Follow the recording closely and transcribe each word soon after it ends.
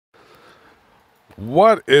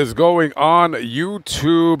What is going on,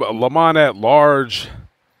 YouTube? Lamont at Large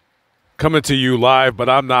coming to you live, but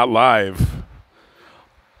I'm not live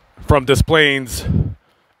from Des Plaines,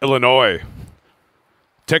 Illinois.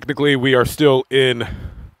 Technically, we are still in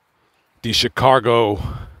the Chicago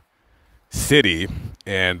city,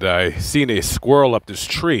 and I seen a squirrel up this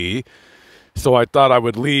tree, so I thought I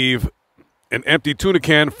would leave an empty tuna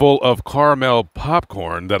can full of caramel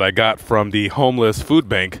popcorn that I got from the homeless food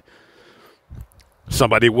bank.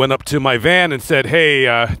 Somebody went up to my van and said, hey,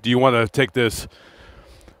 do you want to take this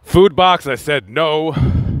food box? I said no.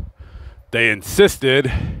 They insisted,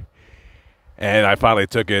 and I finally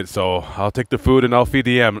took it. So I'll take the food and I'll feed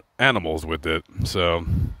the animals with it. So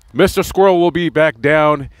Mr. Squirrel will be back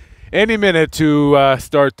down any minute to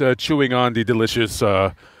start chewing on the delicious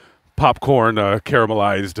popcorn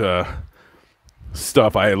caramelized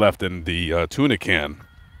stuff I left in the tuna can.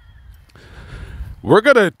 We're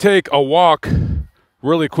going to take a walk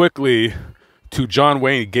really quickly to John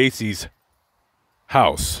Wayne Gacy's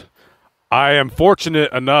house. I am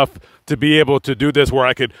fortunate enough to be able to do this where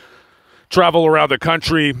I could travel around the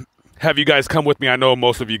country, have you guys come with me. I know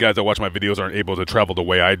most of you guys that watch my videos aren't able to travel the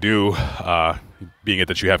way I do, being it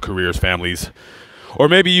that you have careers, families, or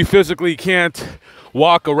maybe you physically can't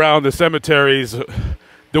walk around the cemeteries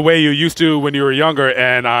the way you used to when you were younger,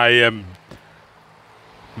 and I am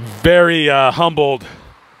very humbled.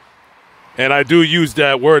 And I do use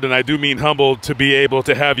that word, and I do mean humbled, to be able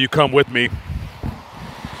to have you come with me.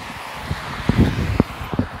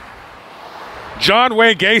 John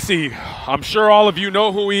Wayne Gacy, I'm sure all of you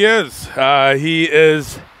know who he is. He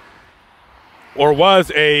is, or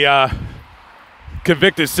was, a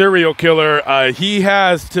convicted serial killer. He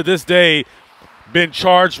has, to this day, been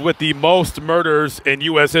charged with the most murders in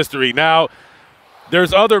U.S. history. Now,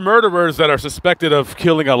 there's other murderers that are suspected of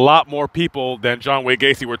killing a lot more people than John Wayne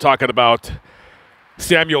Gacy. We're talking about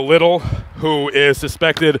Samuel Little, who is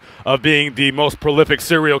suspected of being the most prolific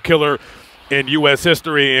serial killer in U.S.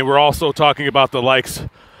 history. And we're also talking about the likes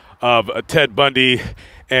of Ted Bundy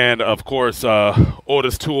and, of course,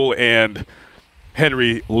 Otis Toole and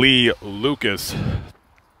Henry Lee Lucas.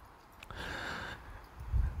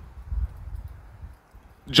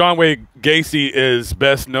 John Wayne Gacy is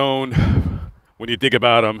best known, when you think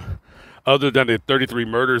about him, other than the 33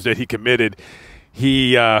 murders that he committed,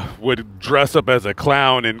 he would dress up as a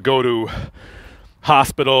clown and go to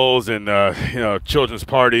hospitals and children's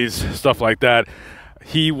parties, stuff like that.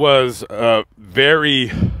 He was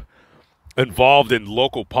very involved in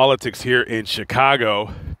local politics here in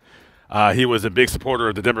Chicago. He was a big supporter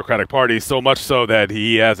of the Democratic Party, so much so that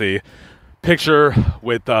he has a picture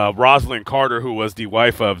with Rosalind Carter, who was the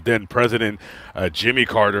wife of then President Jimmy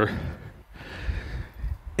Carter.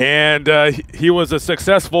 And he was a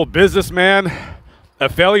successful businessman, a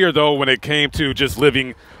failure, though, when it came to just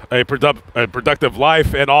living a productive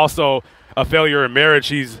life, and also a failure in marriage.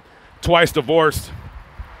 He's twice divorced.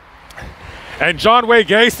 And John Wayne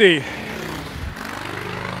Gacy,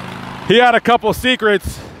 he had a couple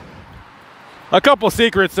secrets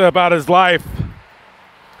about his life.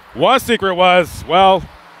 One secret was, well,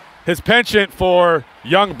 his penchant for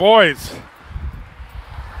young boys.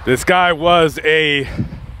 This guy was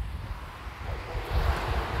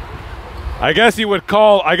I guess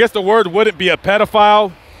the word wouldn't be a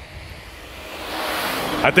pedophile.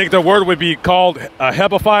 I think the word would be called a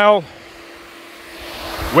hebephile,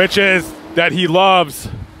 which is that he loves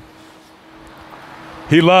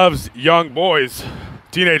young boys,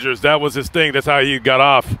 teenagers. That was his thing. That's how he got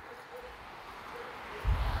off.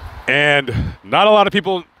 And not a lot of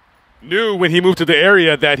people knew when he moved to the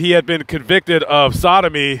area that he had been convicted of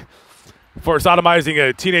sodomy for sodomizing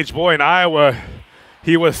a teenage boy in Iowa.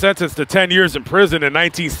 He was sentenced to 10 years in prison in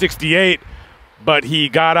 1968, but he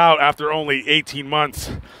got out after only 18 months.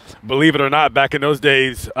 Believe it or not, back in those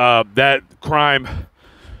days, that crime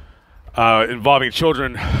involving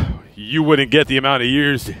children, you wouldn't get the amount of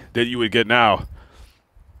years that you would get now.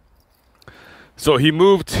 So he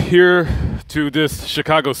moved here to this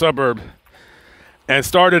Chicago suburb and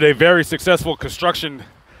started a very successful construction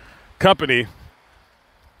company.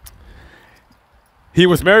 He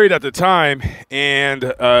was married at the time, and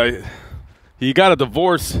he got a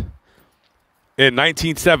divorce in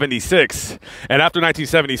 1976. And after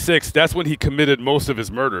 1976, that's when he committed most of his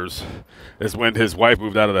murders. Is when his wife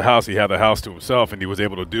moved out of the house. He had the house to himself, and he was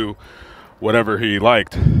able to do whatever he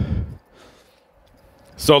liked.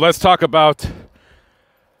 So let's talk about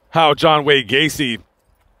how John Wayne Gacy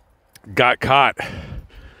got caught.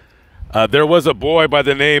 There was a boy by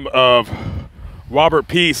the name of Robert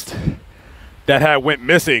Peast that had went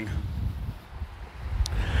missing.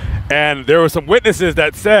 And there were some witnesses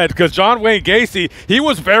that said, because John Wayne Gacy, he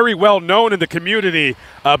was very well known in the community.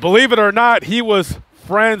 Believe it or not, he was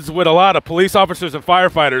friends with a lot of police officers and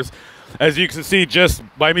firefighters. As you can see, just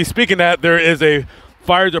by me speaking that, there is a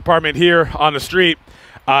fire department here on the street.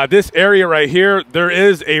 This area right here, there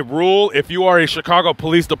is a rule. If you are a Chicago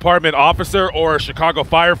Police Department officer or a Chicago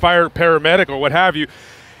firefighter, paramedic, or what have you,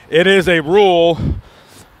 it is a rule.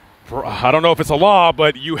 I don't know if it's a law,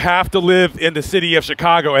 but you have to live in the city of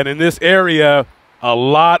Chicago. And in this area, a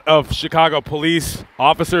lot of Chicago police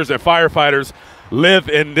officers and firefighters live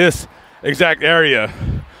in this exact area.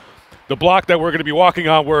 The block that we're going to be walking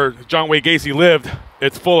on where John Wayne Gacy lived,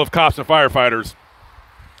 it's full of cops and firefighters.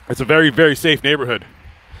 It's a very, very safe neighborhood.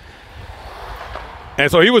 And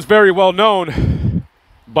so he was very well known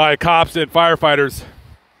by cops and firefighters.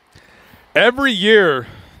 Every year,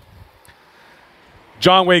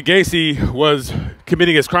 John Wayne Gacy was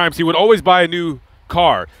committing his crimes, he would always buy a new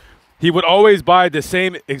car. He would always buy the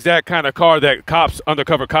same exact kind of car that cops,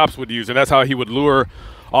 undercover cops, would use, and that's how he would lure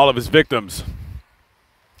all of his victims.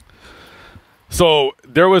 So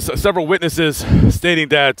there was several witnesses stating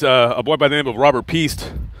that a boy by the name of Robert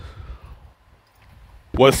Peast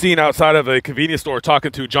was seen outside of a convenience store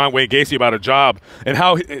talking to John Wayne Gacy about a job,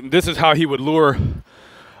 and this is how he would lure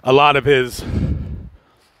a lot of his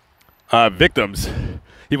victims.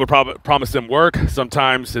 He would promise them work.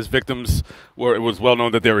 Sometimes his victims it was well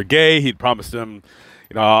known that they were gay. He'd promise them,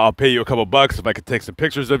 you know, I'll pay you a couple bucks if I could take some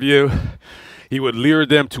pictures of you. He would lure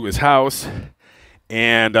them to his house,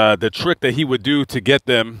 and the trick that he would do to get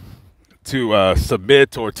them to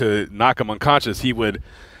submit or to knock them unconscious, he would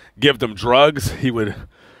give them drugs. He would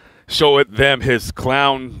show them his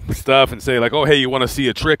clown stuff and say like, oh, hey, you want to see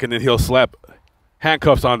a trick? And then he'll slap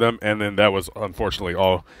handcuffs on them. And then that was unfortunately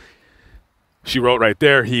all she wrote right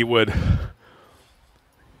there. He would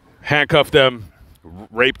handcuff them,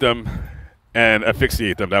 rape them, and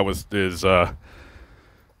asphyxiate them. That was his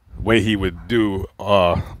way he would do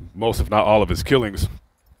most, if not all, of his killings.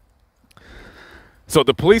 So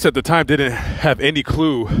the police at the time didn't have any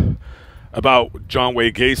clue about John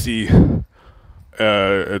Wayne Gacy,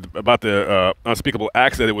 about the unspeakable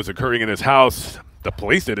acts that was occurring in his house. The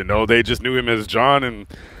police didn't know. They just knew him as John, and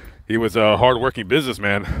he was a hard-working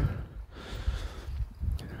businessman.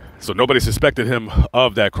 So nobody suspected him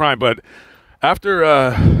of that crime. But after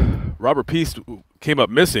Robert Peast came up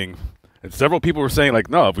missing, and several people were saying, like,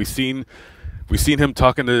 no, we've seen him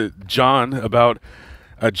talking to John about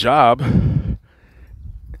a job, and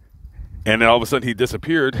then all of a sudden he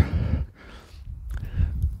disappeared.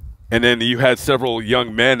 And then you had several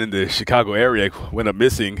young men in the Chicago area came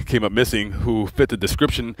up missing, who fit the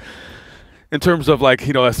description in terms of, like,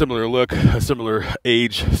 you know, a similar look, a similar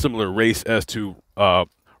age, similar race as to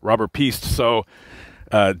Robert Peast. So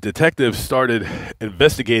detectives started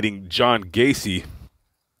investigating John Gacy.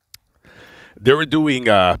 They were doing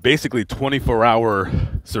basically 24-hour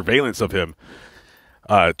surveillance of him,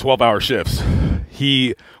 12-hour shifts.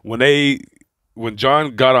 When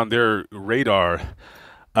John got on their radar,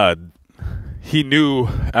 he knew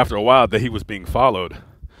after a while that he was being followed.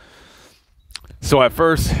 So at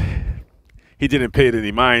first, he didn't pay it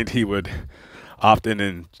any mind. He would often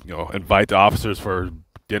invite the officers for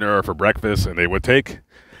dinner or for breakfast, and they would take him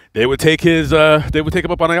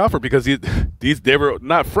up on the offer, because they were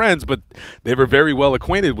not friends, but they were very well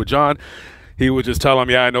acquainted with John. He would just tell them,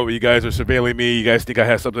 yeah, I know you guys are surveilling me. You guys think I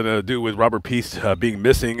have something to do with Robert Peast being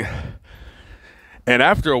missing. And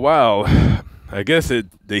after a while, I guess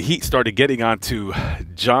the heat started getting onto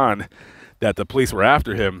John that the police were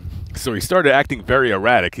after him. So he started acting very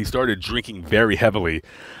erratic. He started drinking very heavily.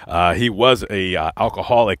 He was a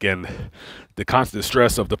alcoholic, and the constant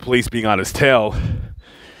stress of the police being on his tail,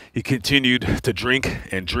 he continued to drink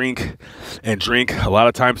and drink and drink. A lot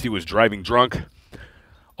of times he was driving drunk.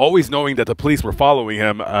 Always knowing that the police were following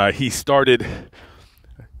him, he started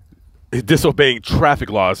disobeying traffic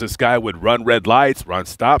laws. This guy would run red lights, run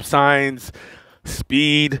stop signs,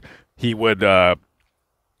 speed. He would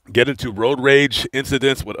get into road rage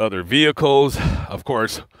incidents with other vehicles. Of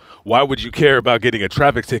course, why would you care about getting a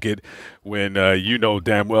traffic ticket when you know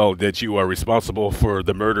damn well that you are responsible for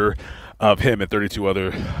the murder of him and 32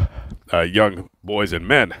 other young boys and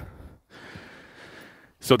men?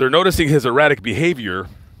 So they're noticing his erratic behavior,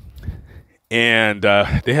 and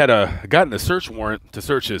they had gotten a search warrant to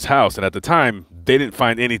search his house. And at the time, they didn't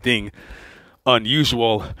find anything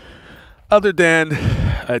unusual other than,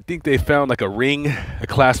 I think they found like a ring, a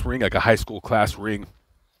class ring, like a high school class ring.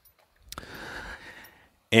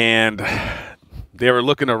 And they were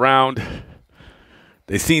looking around.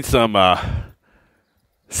 They seen some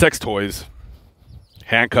sex toys,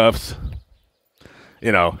 handcuffs,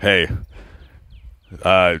 hey,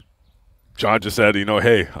 John just said,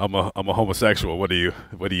 hey, I'm a homosexual. What are you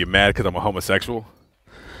mad because I'm a homosexual?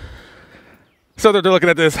 So they're looking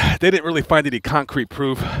at this. They didn't really find any concrete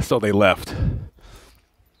proof, so they left.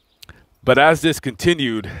 But as this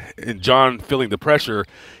continued, and John feeling the pressure,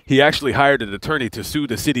 he actually hired an attorney to sue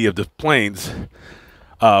the city of Des Plaines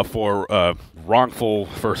for wrongful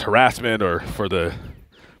first harassment or for the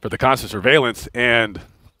constant surveillance. And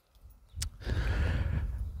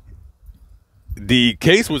the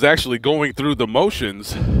case was actually going through the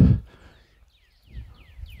motions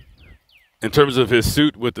in terms of his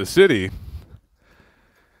suit with the city.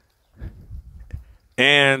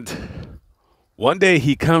 And one day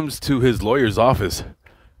he comes to his lawyer's office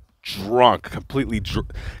drunk,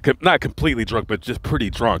 not completely drunk, but just pretty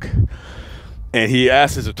drunk. And he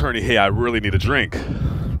asks his attorney, hey, I really need a drink.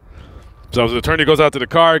 So his attorney goes out to the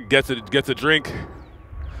car, gets a drink,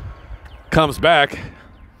 comes back,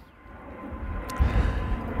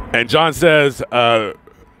 and John says that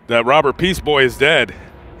Robert Peaceboy is dead.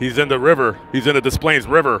 He's in the river. He's in the Des Plaines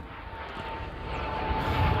River.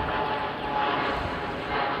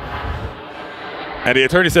 And the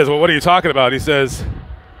attorney says, well, what are you talking about? He says,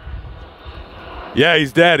 yeah,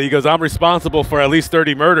 he's dead. He goes, I'm responsible for at least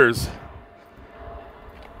 30 murders.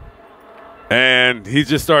 And he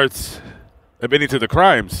just starts admitting to the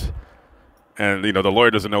crimes. And, the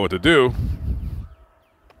lawyer doesn't know what to do.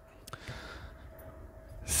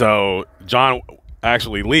 So John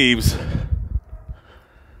actually leaves.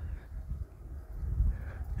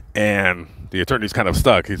 And the attorney's kind of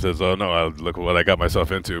stuck. He says, oh, no, look what I got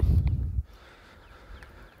myself into.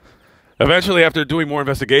 Eventually, after doing more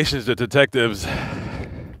investigations, the detectives,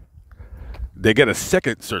 they get a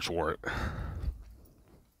second search warrant.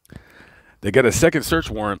 They get a second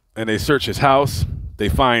search warrant, and they search his house. They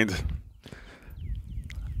find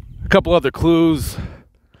a couple other clues.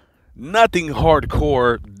 Nothing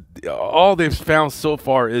hardcore. All they've found so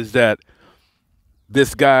far is that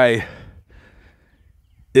this guy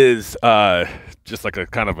is just like a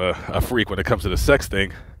kind of a freak when it comes to the sex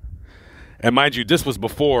thing. And mind you, this was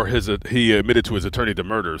before he admitted to his attorney to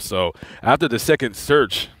murder. So after the second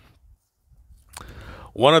search,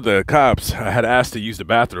 one of the cops had asked to use the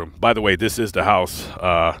bathroom. By the way, this is the house.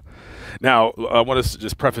 Now, I want to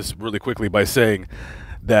just preface really quickly by saying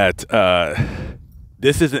that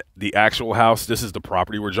this isn't the actual house. This is the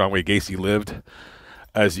property where John Wayne Gacy lived.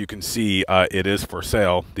 As you can see, it is for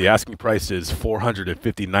sale. The asking price is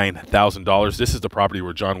 $459,000. This is the property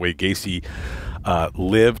where John Wayne Gacy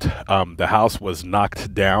lived. The house was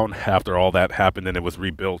knocked down after all that happened, and it was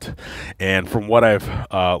rebuilt. And from what I've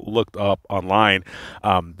looked up online,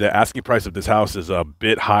 the asking price of this house is a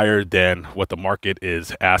bit higher than what the market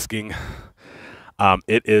is asking.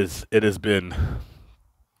 It has been,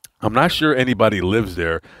 I'm not sure anybody lives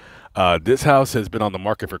there. This house has been on the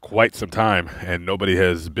market for quite some time, and nobody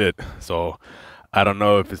has bid. So I don't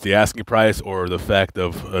know if it's the asking price or the fact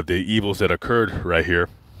of the evils that occurred right here.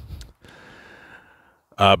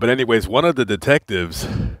 But anyways, one of the detectives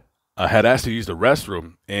had asked to use the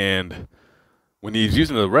restroom, and when he's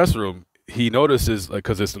using the restroom, he notices,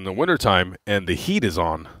 because it's in the wintertime and the heat is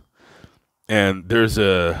on, and there's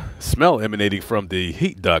a smell emanating from the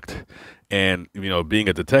heat duct. And, being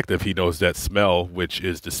a detective, he knows that smell, which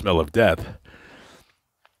is the smell of death.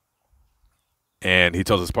 And he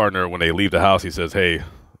tells his partner when they leave the house, he says, hey,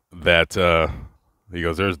 that, he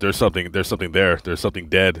goes, there's something there. There's something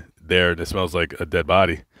dead there, and it smells like a dead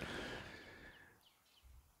body.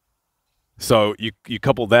 So you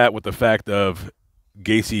couple that with the fact of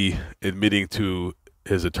Gacy admitting to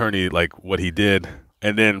his attorney, like, what he did.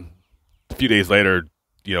 And then a few days later,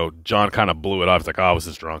 John kind of blew it off. It's like, oh, I was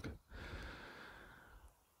just drunk.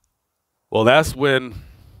 Well, that's when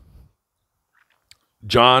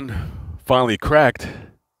John finally cracked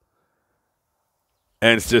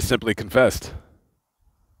and just simply confessed.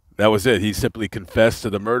 That was it. He simply confessed to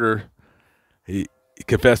the murder. He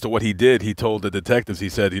confessed to what he did. He told the detectives, he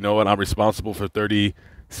said, you know what, I'm responsible for 30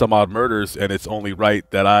 some odd murders, and it's only right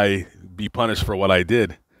that I be punished for what I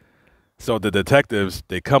did. So the detectives,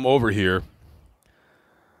 they come over here,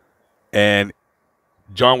 and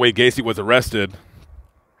John Wayne Gacy was arrested.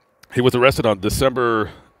 He was arrested on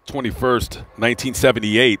December 21st,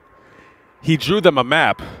 1978. He drew them a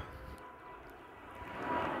map.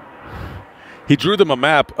 He drew them a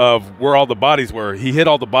map of where all the bodies were. He hid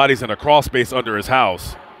all the bodies in a crawl space under his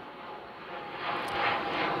house.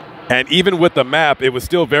 And even with the map, it was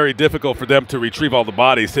still very difficult for them to retrieve all the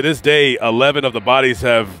bodies. To this day, 11 of the bodies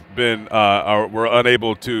have been were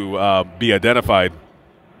unable to be identified.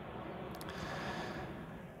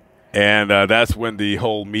 And that's when the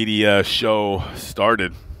whole media show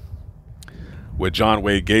started with John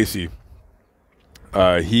Wayne Gacy.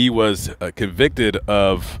 He was convicted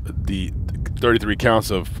of the 33 counts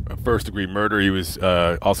of first-degree murder. He was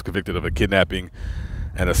also convicted of a kidnapping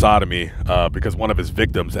and a sodomy because one of his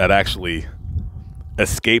victims had actually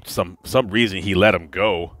escaped. Some reason he let him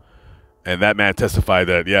go. And that man testified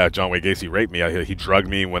that, yeah, John Wayne Gacy raped me. He drugged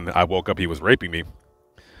me. When I woke up, he was raping me.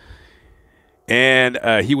 And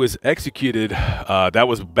he was executed. That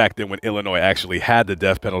was back then when Illinois actually had the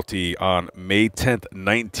death penalty on May 10th,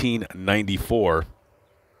 1994.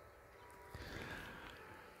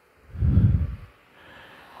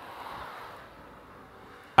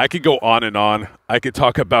 I could go on and on. I could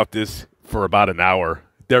talk about this for about an hour.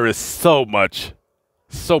 There is so much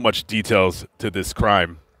details to this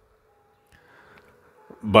crime.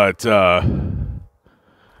 But,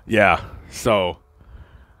 yeah, so,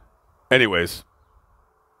 anyways,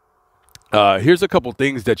 here's a couple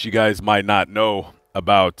things that you guys might not know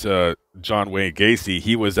about John Wayne Gacy.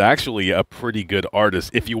 He was actually a pretty good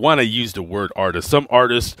artist, if you want to use the word artist. Some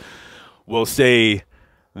artists will say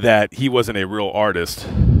that he wasn't a real artist,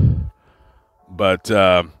 but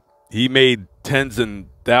he made tens and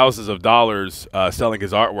thousands of dollars selling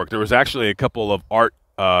his artwork. There was actually a couple of art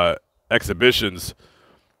exhibitions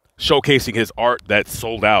showcasing his art that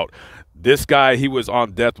sold out. This guy, he was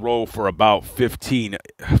on death row for about 14,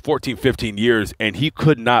 15 years, and he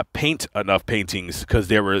could not paint enough paintings because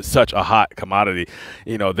they were such a hot commodity.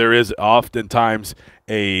 You know, there is oftentimes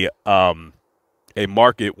a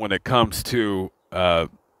market when it comes to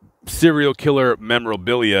serial killer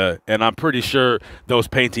memorabilia, and I'm pretty sure those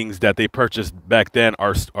paintings that they purchased back then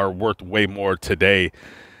are worth way more today.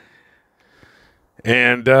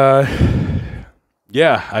 And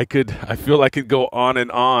yeah, I feel I could go on and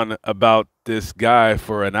on about this guy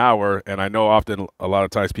for an hour, and I know often a lot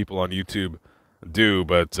of times people on YouTube do,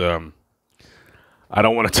 but I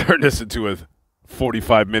don't want to turn this into a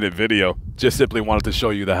 45-minute video. Just simply wanted to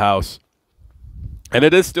show you the house, and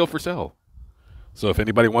it is still for sale. So if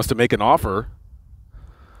anybody wants to make an offer,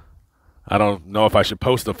 I don't know if I should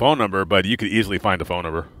post the phone number, but you could easily find the phone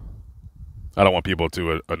number. I don't want people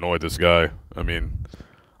to annoy this guy. I mean,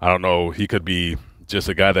 I don't know. He could be just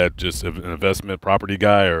a guy that just an investment property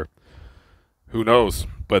guy, or who knows.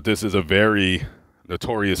 But this is a very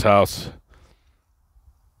notorious house.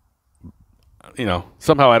 You know,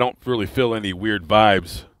 somehow I don't really feel any weird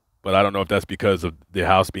vibes, but I don't know if that's because of the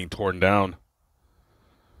house being torn down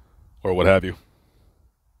or what have you.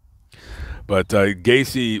 But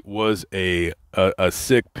Gacy was a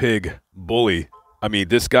sick pig bully. I mean,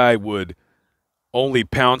 this guy would only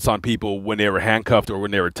pounce on people when they were handcuffed or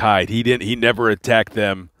when they were tied. He never attacked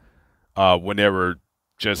them when they were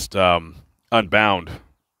just unbound.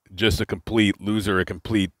 Just a complete loser, a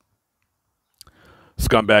complete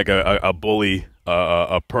scumbag, a bully,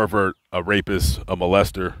 a pervert, a rapist, a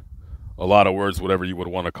molester. A lot of words, whatever you would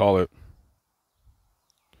want to call it.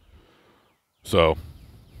 So,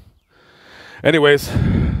 anyways,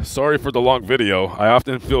 sorry for the long video. I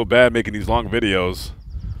often feel bad making these long videos,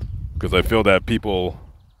 because I feel that people,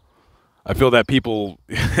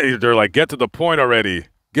 they're like, get to the point already.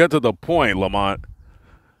 Get to the point, Lamont.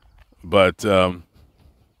 But,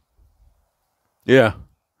 yeah.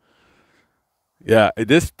 Yeah,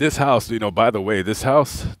 this house, you know, by the way, this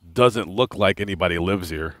house doesn't look like anybody lives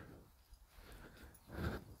here.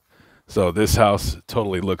 So this house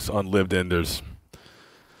totally looks unlived in. There's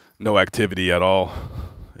no activity at all.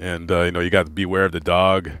 And, you know, you got to beware of the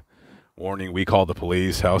dog. Warning, we call the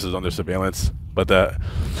police. House is under surveillance. But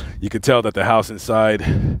you can tell that the house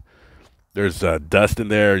inside, there's dust in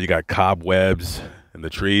there. You got cobwebs in the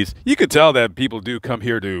trees. You can tell that people do come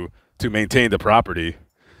here to maintain the property.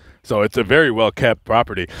 So it's a very well-kept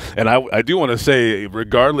property. And I do want to say,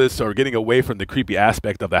 regardless or getting away from the creepy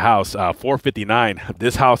aspect of the house, 459,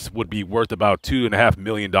 this house would be worth about $2.5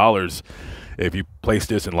 million if you place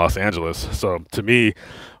this in Los Angeles. So to me,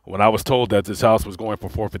 when I was told that this house was going for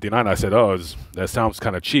 459, I said, oh, that sounds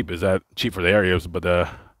kind of cheap. Is that cheap for the areas? But the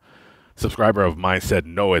subscriber of mine said,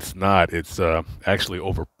 no, it's not. It's actually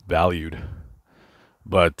overvalued.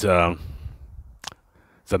 But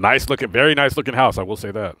it's a nice looking, very nice looking house. I will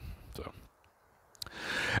say that. So,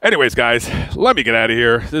 anyways, guys, let me get out of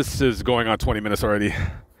here. This is going on 20 minutes already.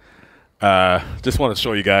 Just want to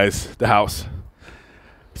show you guys the house.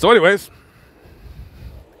 So anyways,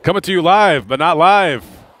 coming to you live, but not live,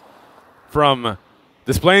 from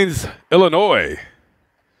Des Plaines, Illinois.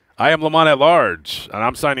 I am Lamont at Large, and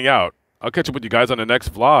I'm signing out. I'll catch up with you guys on the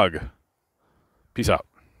next vlog. Peace out.